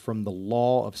Jesus from the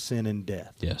law of sin and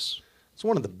death. Yes. It's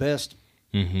one of the best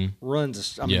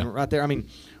runs. I mean, Yeah. right there. I mean,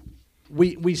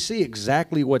 we see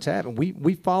exactly what's happened.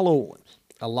 We follow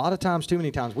a lot of times, too many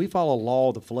times, we follow law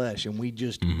of the flesh, and we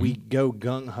just we go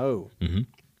gung ho,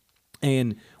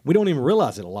 and we don't even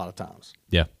realize it a lot of times.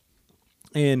 Yeah.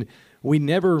 And we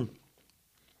never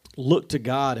look to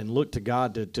God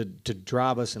to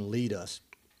drive us and lead us.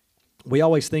 We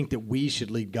always think that we should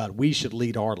lead God. We should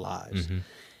lead our lives.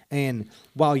 And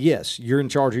while, yes, you're in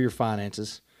charge of your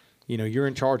finances, you're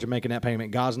in charge of making that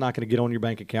payment, God's not going to get on your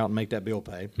bank account and make that bill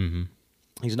pay.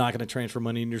 He's not going to transfer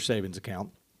money in your savings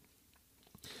account.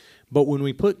 But when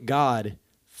we put God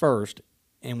first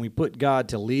and we put God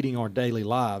to leading our daily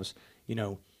lives,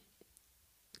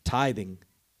 tithing,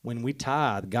 when we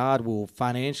tithe, God will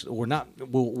financially, or not,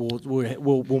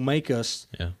 will make us.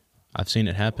 Yeah. I've seen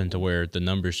it happen to where the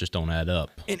numbers just don't add up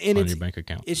on your bank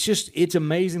account. It's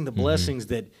amazing the blessings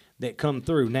that come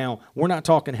through. Now, we're not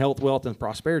talking health, wealth, and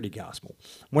prosperity gospel.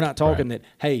 We're not talking that,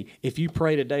 hey, if you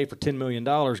pray today for $10 million,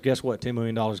 guess what? $10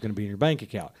 million is going to be in your bank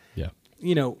account. Yeah.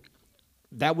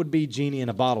 That would be genie in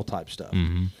a bottle type stuff.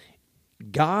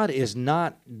 God is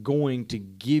not going to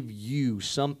give you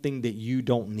something that you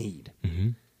don't need.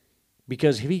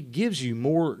 Because if he gives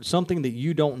you something that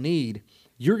you don't need,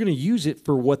 you're going to use it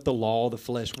for what the law of the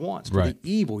flesh wants, for the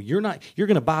evil. You're going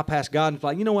to bypass God and be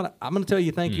like, you know what? I'm going to tell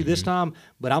you thank you this time,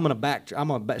 but I'm going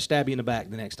to stab you in the back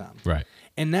the next time. Right.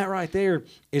 And that right there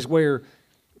is where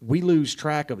we lose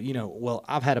track of, well,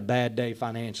 I've had a bad day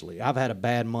financially. I've had a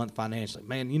bad month financially.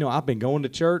 Man, I've been going to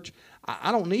church.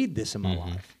 I don't need this in my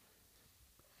life.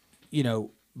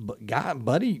 But God,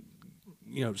 buddy,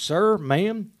 sir,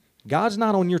 ma'am, God's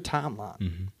not on your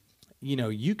timeline.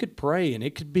 You could pray, and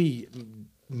it could be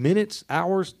minutes,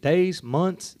 hours, days,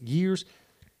 months, years,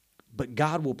 but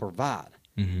God will provide.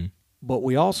 But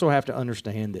we also have to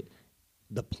understand that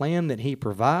the plan that he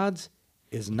provides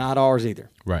is not ours either.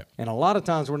 Right. And a lot of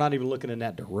times we're not even looking in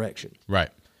that direction. Right.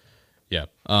 Yeah.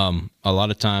 A lot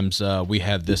of times we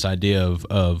have this idea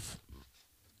of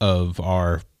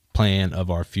our plan,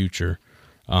 of our future,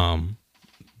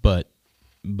 but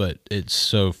it's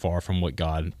so far from what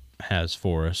God has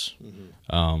for us.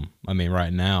 I mean,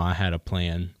 right now I had a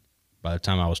plan. By the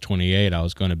time I was 28, I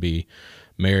was going to be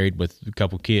married with a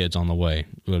couple kids on the way.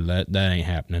 Well, that ain't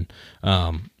happening.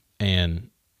 And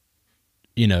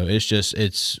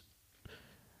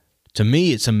to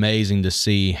me, it's amazing to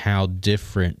see how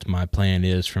different my plan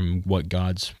is from what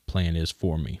God's plan is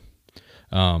for me.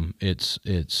 It's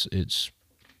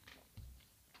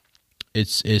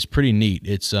pretty neat.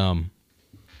 It's one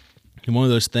of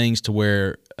those things to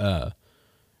where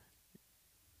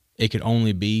it could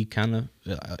only be it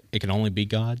can only be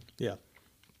God. Yeah,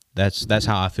 that's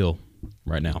how I feel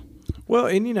right now. Well,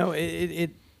 and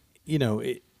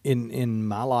in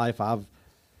my life, I've,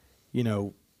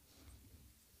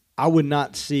 I would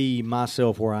not see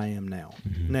myself where I am now.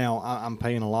 Now I'm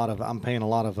paying a lot of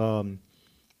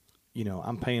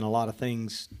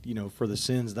things, for the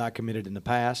sins that I committed in the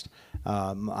past.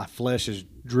 My flesh is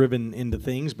driven into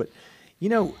things, but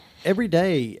every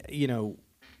day,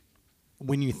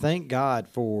 when you thank God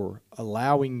for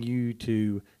allowing you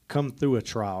to come through a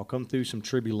trial, come through some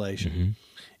tribulation,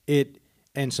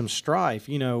 and some strife,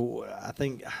 I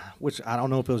think, which I don't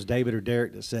know if it was David or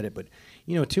Derek that said it, but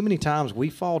too many times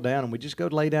we fall down and we just go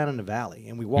lay down in the valley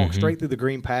and we walk straight through the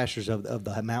green pastures of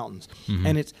the mountains,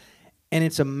 and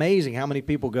it's amazing how many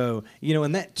people go,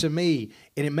 and that to me,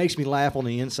 and it makes me laugh on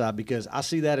the inside because I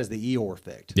see that as the Eeyore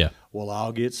effect. Yeah. Well,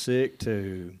 I'll get sick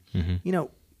too.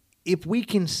 If we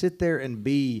can sit there and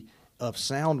be of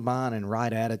sound mind and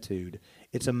right attitude,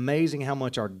 it's amazing how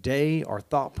much our day, our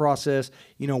thought process,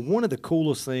 one of the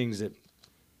coolest things that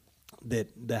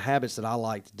the habits that I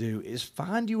like to do is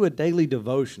find you a daily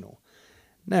devotional.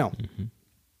 Now,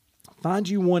 find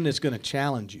you one that's going to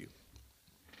challenge you.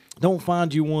 Don't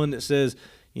find you one that says,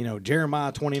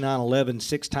 Jeremiah 29:11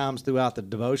 6 times throughout the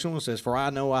devotional. It says, "For I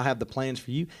know I have the plans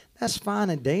for you." That's fine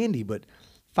and dandy, but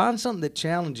find something that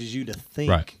challenges you to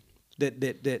think, right.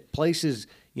 that places,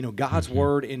 God's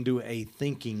word into a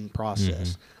thinking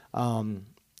process. If I'm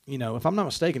not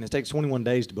mistaken, it takes 21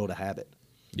 days to build a habit.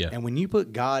 Yeah. And when you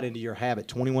put God into your habit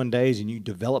 21 days and you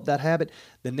develop that habit,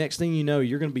 the next thing you know,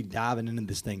 you're going to be diving into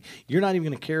this thing. You're not even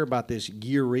going to care about this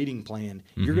year reading plan.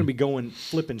 You're going to be going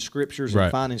flipping scriptures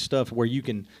and finding stuff where you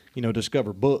can,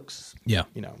 discover books. Yeah.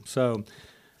 So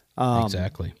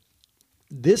exactly.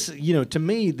 This, to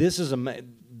me,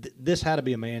 this had to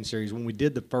be a man series. When we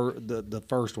did the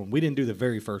first one, we didn't do the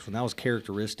very first one. That was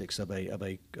characteristics of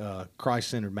a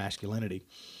Christ-centered masculinity.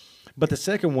 But the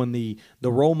second one, the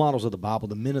role models of the Bible,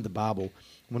 the men of the Bible,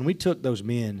 when we took those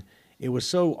men, it was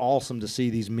so awesome to see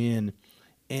these men,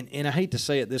 and I hate to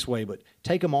say it this way, but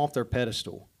take them off their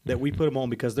pedestal that we put them on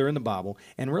because they're in the Bible,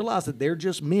 and realize that they're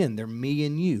just men. They're me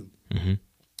and you. Mm-hmm.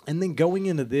 And then going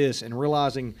into this and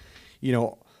realizing, you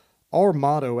know, our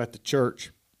motto at the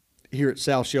church here at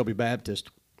South Shelby Baptist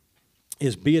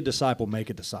is be a disciple, make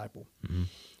a disciple. Mm-hmm.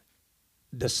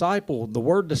 Disciple, the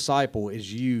word disciple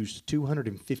is used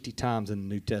 250 times in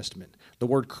the New Testament. The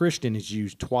word Christian is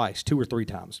used twice, 2 or 3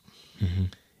 times. Mm-hmm.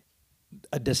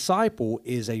 A disciple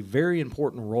is a very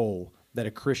important role that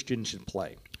a Christian should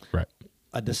play. Right.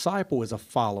 A disciple is a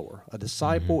follower. A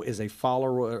disciple is a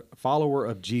follower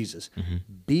of Jesus.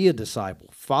 Be a disciple.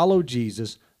 Follow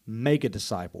Jesus. Make a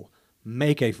disciple.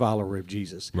 Make a follower of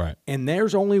Jesus. Right. And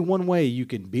there's only one way you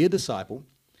can be a disciple,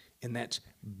 and that's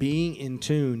being in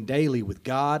tune daily with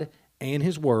God and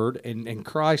His Word and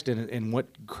Christ and what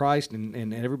Christ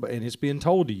and everybody and it's being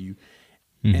told to you.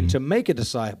 And to make a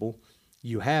disciple,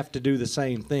 you have to do the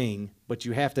same thing, but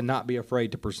you have to not be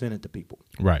afraid to present it to people.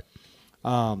 Right.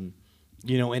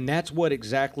 You know, and that's what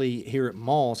exactly here at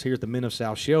Moss, here at the Men of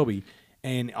South Shelby,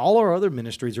 and all our other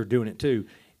ministries are doing it too,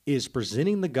 is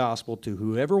presenting the gospel to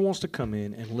whoever wants to come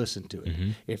in and listen to it.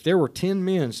 If there were 10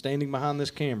 men standing behind this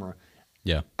camera,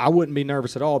 I wouldn't be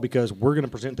nervous at all because we're going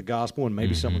to present the gospel and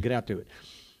maybe someone will get out to it.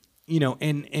 You know,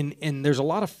 and there's a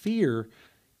lot of fear,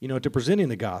 you know, to presenting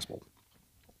the gospel.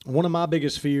 One of my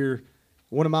biggest fears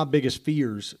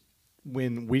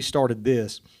when we started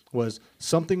this was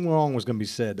something wrong was going to be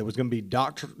said that was going to be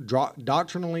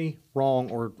doctrinally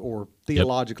wrong or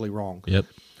theologically wrong. Yep.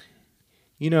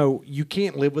 You know, you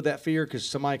can't live with that fear because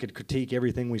somebody could critique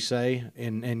everything we say,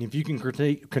 and if you can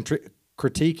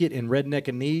critique it in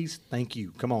redneckese, thank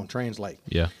you. Come on, translate.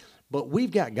 Yeah. But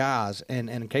we've got guys,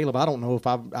 and Caleb, I don't know if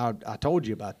I told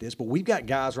you about this, but we've got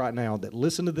guys right now that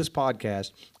listen to this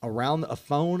podcast around a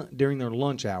phone during their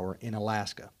lunch hour in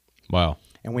Alaska. Wow.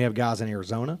 And we have guys in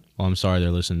Arizona. Well, I'm sorry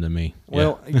they're listening to me.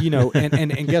 Well, you know,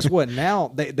 and guess what?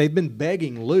 Now they've been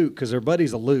begging Luke, because their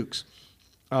buddies of Luke's,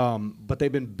 but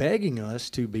they've been begging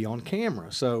us to be on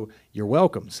camera. So you're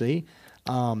welcome, see?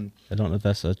 I don't know if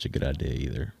that's such a good idea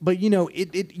either. But, you know,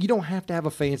 you don't have to have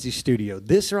a fancy studio.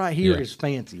 This right here is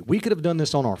fancy. We could have done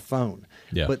this on our phone.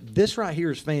 Yeah. But this right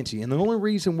here is fancy. And the only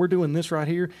reason we're doing this right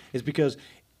here is because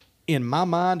in my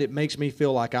mind it makes me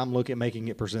feel like I'm making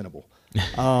it presentable.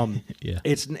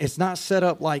 It's not set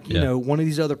up like, you know, one of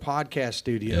these other podcast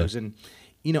studios. And,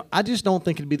 you know, I just don't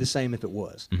think it'd be the same if it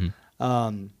was.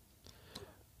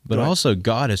 But also,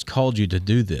 God has called you to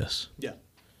do this. Yeah.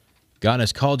 God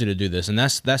has called you to do this, and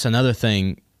that's another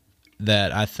thing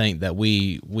that I think that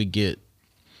we get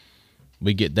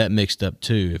that mixed up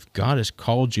too. If God has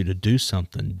called you to do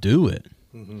something, do it.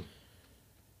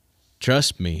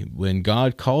 Trust me, when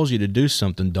God calls you to do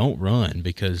something, don't run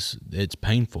because it's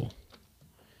painful.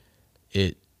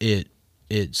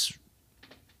 It's.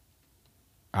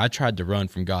 I tried to run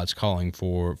from God's calling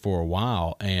for a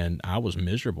while, and I was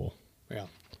miserable. Yeah.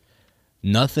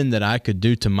 Nothing that I could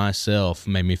do to myself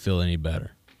made me feel any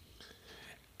better.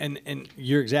 And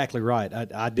you're exactly right.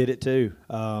 I did it too.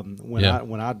 When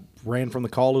I ran from the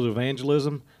call of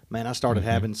evangelism, man, I started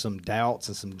having some doubts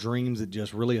and some dreams that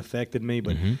just really affected me.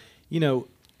 But you know,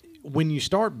 when you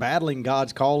start battling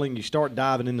God's calling, you start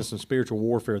diving into some spiritual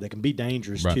warfare that can be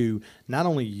dangerous to not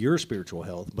only your spiritual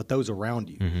health but those around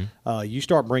you. You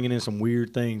start bringing in some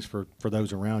weird things for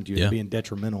those around you and being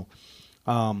detrimental.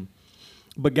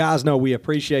 But guys, no, we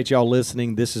appreciate y'all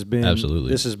listening. This has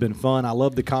been fun. I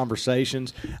love the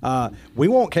conversations. We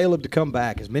want Caleb to come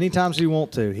back as many times as he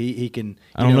wants to. He can.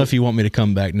 I don't know if you want me to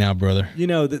come back now, brother. You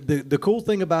know, the cool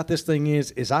thing about this thing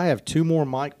is I have 2 more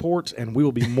mic ports, and we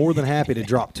will be more than happy to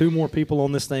drop 2 more people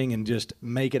on this thing and just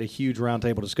make it a huge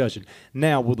roundtable discussion.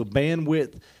 Now, will the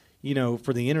bandwidth, you know,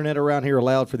 for the internet around here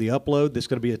allowed for the upload? This is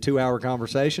going to be a 2-hour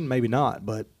conversation, maybe not,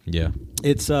 but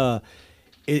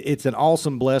it's an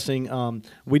awesome blessing.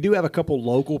 We do have a couple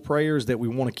local prayers that we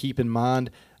want to keep in mind.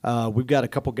 We've got a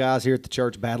couple guys here at the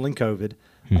church battling COVID,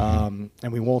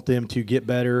 and we want them to get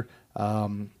better.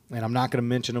 And I'm not going to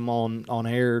mention them on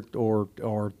air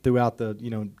or throughout the, you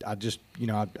know,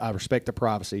 I respect the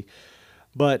privacy.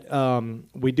 But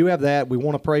we do have that. We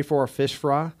want to pray for our fish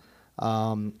fry.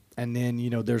 And then, you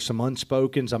know, there's some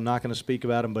unspokens. I'm not going to speak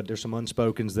about them, but there's some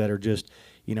unspokens that are just,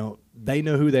 you know, they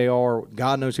know who they are.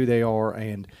 God knows who they are.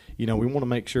 And, you know, we want to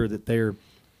make sure that they're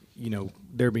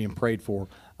being prayed for.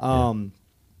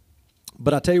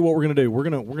 But I tell you what we're going to do. We're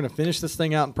going to finish this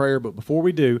thing out in prayer. But before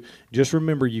we do, just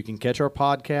remember you can catch our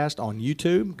podcast on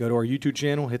YouTube. Go to our YouTube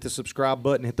channel, hit the subscribe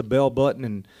button, hit the bell button,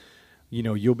 and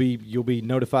you'll be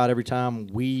notified every time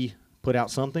we put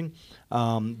out something.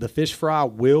 The fish fry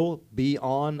will be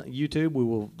on YouTube. We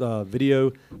will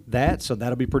video that, so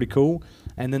that'll be pretty cool.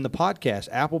 And then the podcast,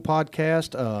 Apple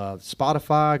Podcast,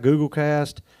 Spotify, Google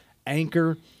Cast,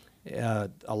 Anchor. A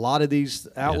lot of these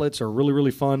outlets are really,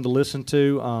 really fun to listen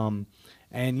to.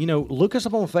 And, look us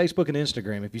up on Facebook and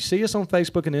Instagram. If you see us on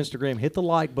Facebook and Instagram, hit the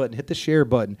like button, hit the share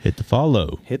button. Hit the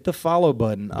follow. Hit the follow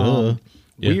button.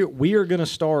 Yeah. We are going to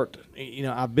start,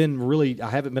 I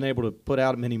haven't been able to put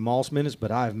out many Moss Minutes, but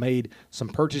I've made some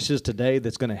purchases today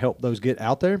that's going to help those get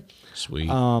out there. Sweet.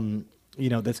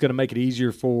 That's going to make it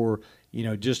easier for,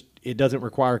 it doesn't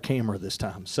require a camera this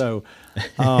time. So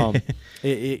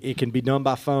it can be done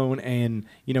by phone. And,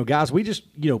 guys, we just,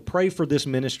 pray for this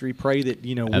ministry. Pray that,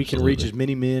 we can reach as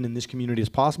many men in this community as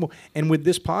possible. And with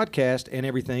this podcast and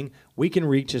everything, we can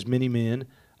reach as many men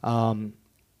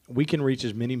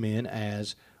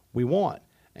as we want.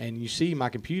 And you see my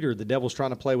computer, the devil's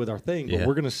trying to play with our thing, but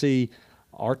we're going to see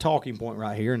our talking point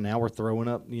right here, and now we're throwing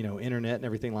up, internet and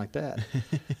everything like that.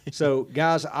 So,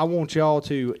 guys, I want y'all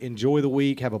to enjoy the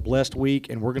week, have a blessed week,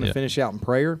 and we're going to finish out in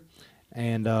prayer.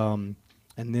 And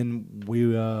then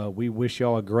we wish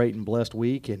y'all a great and blessed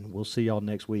week, and we'll see y'all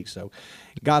next week. So,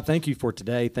 God, thank you for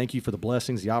today. Thank you for the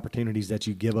blessings, the opportunities that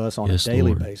you give us on a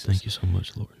daily basis. Thank you so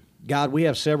much, Lord. God, we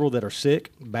have several that are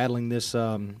sick, battling this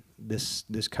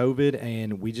COVID,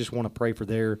 and we just want to pray for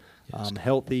their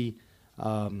healthy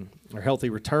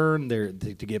return,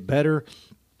 to get better.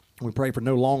 We pray for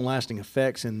no long-lasting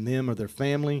effects in them or their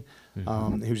family.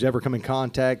 Who's ever come in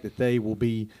contact, that they will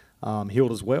be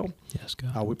healed as well. Yes,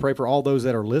 God. We pray for all those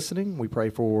that are listening. We pray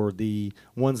for the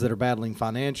ones that are battling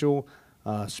financial,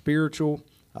 spiritual,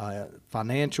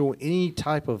 financial, any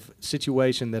type of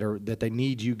situation that they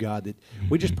need you, God, that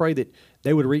we just pray that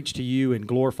they would reach to you and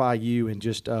glorify you and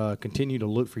just continue to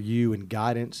look for you and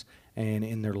guidance and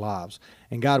in their lives.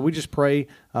 And God, we just pray,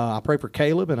 I pray for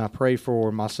Caleb and I pray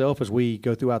for myself as we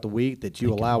go throughout the week that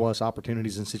you allow us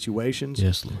opportunities and situations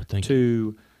yes, Lord. Thank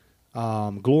you.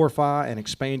 Glorify and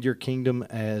expand your kingdom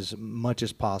as much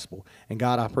as possible. And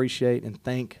God, I appreciate and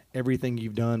thank everything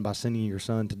you've done by sending your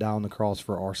son to die on the cross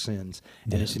for our sins.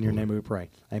 And it's in your name we pray.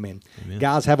 Amen.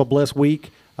 Guys, have a blessed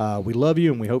week. We love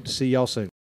you and we hope to see y'all soon.